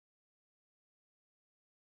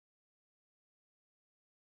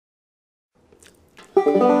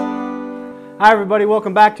Hi everybody,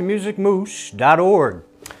 welcome back to musicmoose.org.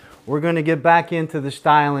 We're going to get back into the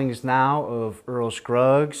stylings now of Earl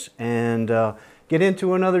Scruggs and get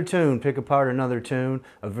into another tune, pick apart another tune,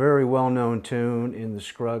 a very well-known tune in the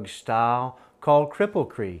Scruggs style called Cripple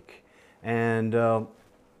Creek. And I'm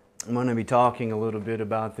going to be talking a little bit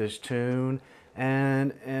about this tune,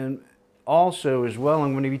 and also as well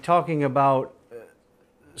I'm going to be talking about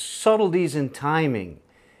subtleties in timing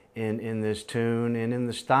in this tune and in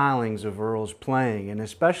the stylings of Earl's playing, and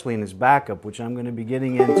especially in his backup, which I'm going to be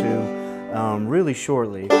getting into really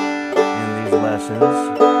shortly in these lessons.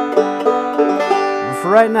 But for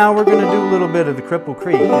right now, we're going to do a little bit of the Cripple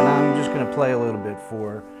Creek, and I'm just going to play a little bit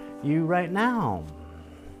for you right now.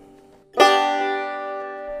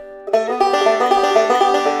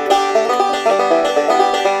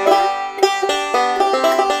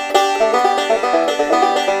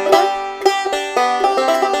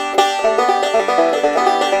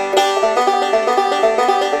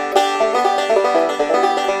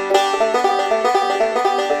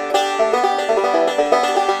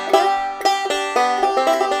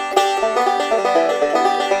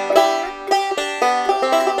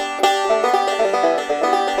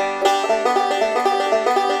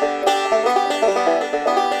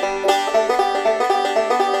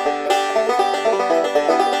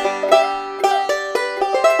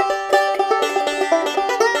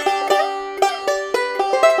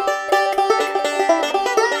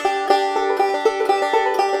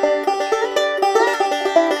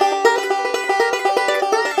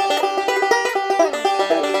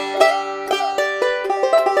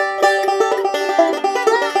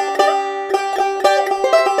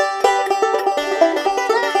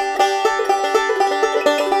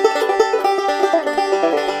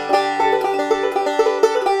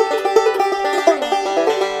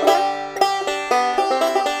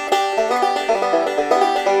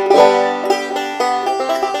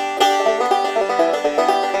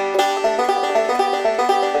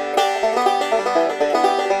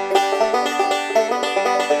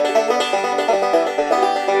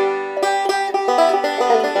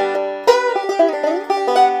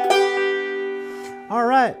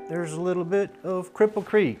 There's a little bit of Cripple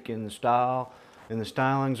Creek in the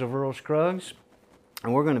stylings of Earl Scruggs,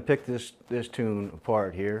 and we're going to pick this tune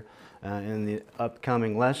apart here in the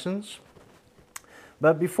upcoming lessons.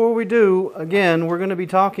 But before we do, again, we're going to be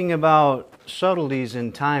talking about subtleties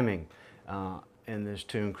in timing in this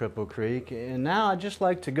tune, Cripple Creek. And now I'd just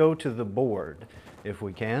like to go to the board, if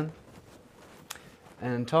we can,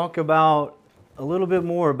 and talk about a little bit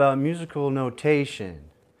more about musical notation.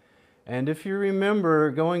 And if you remember,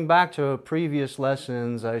 going back to previous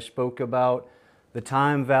lessons, I spoke about the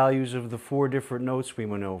time values of the 4 different notes we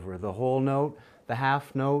went over: the whole note, the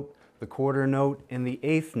half note, the quarter note, and the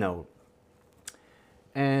eighth note.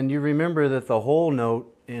 And you remember that the whole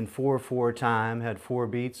note in 4/4 time had 4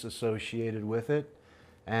 beats associated with it,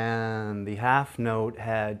 and the half note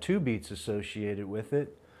had 2 beats associated with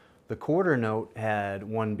it, the quarter note had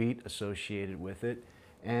 1 beat associated with it,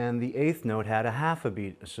 and the eighth note had a half a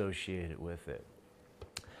beat associated with it.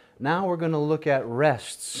 Now we're going to look at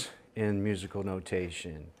rests in musical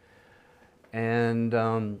notation. And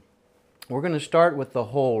we're going to start with the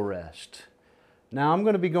whole rest. Now I'm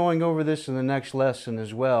going to be going over this in the next lesson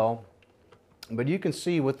as well, but you can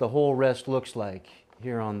see what the whole rest looks like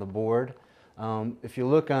here on the board. If you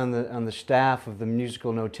look on the staff of the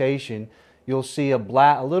musical notation, you'll see a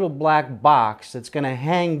little black box that's going to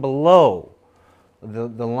hang below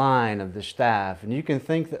the line of the staff, and you can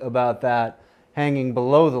think about that hanging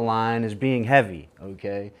below the line as being heavy,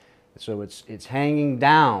 okay? So it's hanging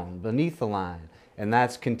down beneath the line, and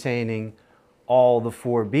that's containing all the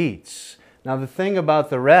 4 beats. Now the thing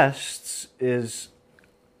about the rests is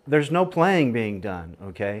there's no playing being done,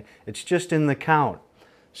 okay? It's just in the count.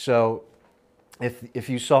 So if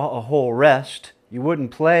you saw a whole rest, you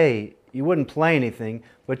wouldn't play anything,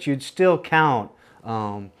 but you'd still count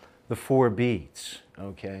the 4 beats,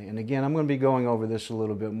 okay? And again, I'm going to be going over this a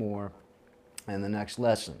little bit more in the next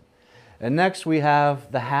lesson. And next we have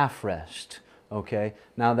the half rest, okay?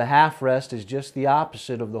 Now the half rest is just the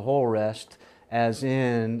opposite of the whole rest, as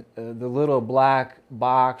in the little black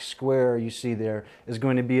box square you see there is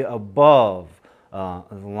going to be above the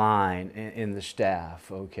line in the staff,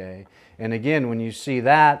 okay? And again, when you see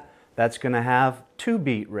that, that's going to have 2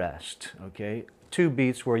 beat rest, okay? 2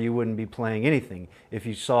 beats where you wouldn't be playing anything if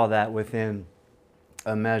you saw that within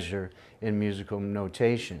a measure in musical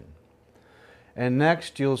notation. And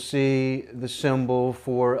next you'll see the symbol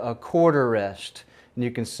for a quarter rest. And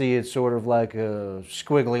you can see it's sort of like a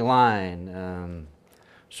squiggly line.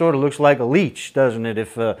 Sort of looks like a leech, doesn't it?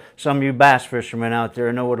 If some of you bass fishermen out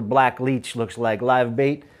there know what a black leech looks like, live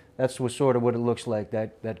bait, that's sort of what it looks like,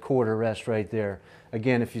 that quarter rest right there.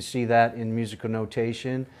 Again, if you see that in musical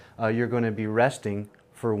notation, you're going to be resting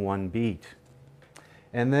for 1 beat.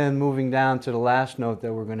 And then moving down to the last note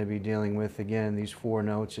that we're going to be dealing with, again, these 4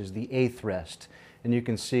 notes, is the 8th rest. And you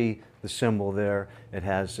can see the symbol there. It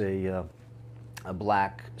has a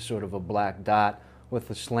black, sort of a black dot with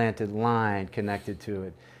a slanted line connected to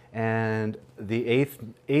it. And the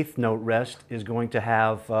eighth note rest is going to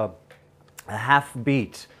have a half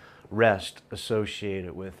beat rest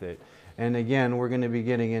associated with it. And again, we're going to be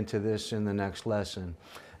getting into this in the next lesson.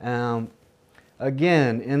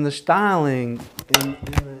 Again, in the styling,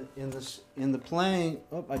 in the playing,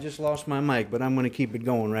 oh, I just lost my mic, but I'm going to keep it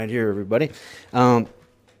going right here, everybody. In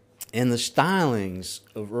the stylings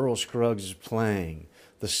of Earl Scruggs' playing,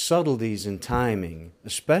 the subtleties in timing,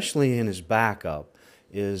 especially in his backup,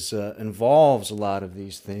 involves a lot of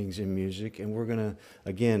these things in music, and we're going to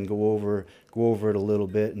again go over it a little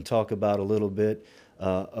bit and talk about a little bit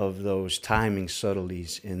of those timing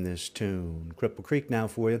subtleties in this tune. Cripple Creek now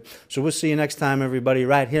for you. So we'll see you next time, everybody,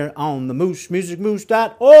 right here on the Moose,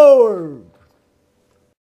 musicmoose.org.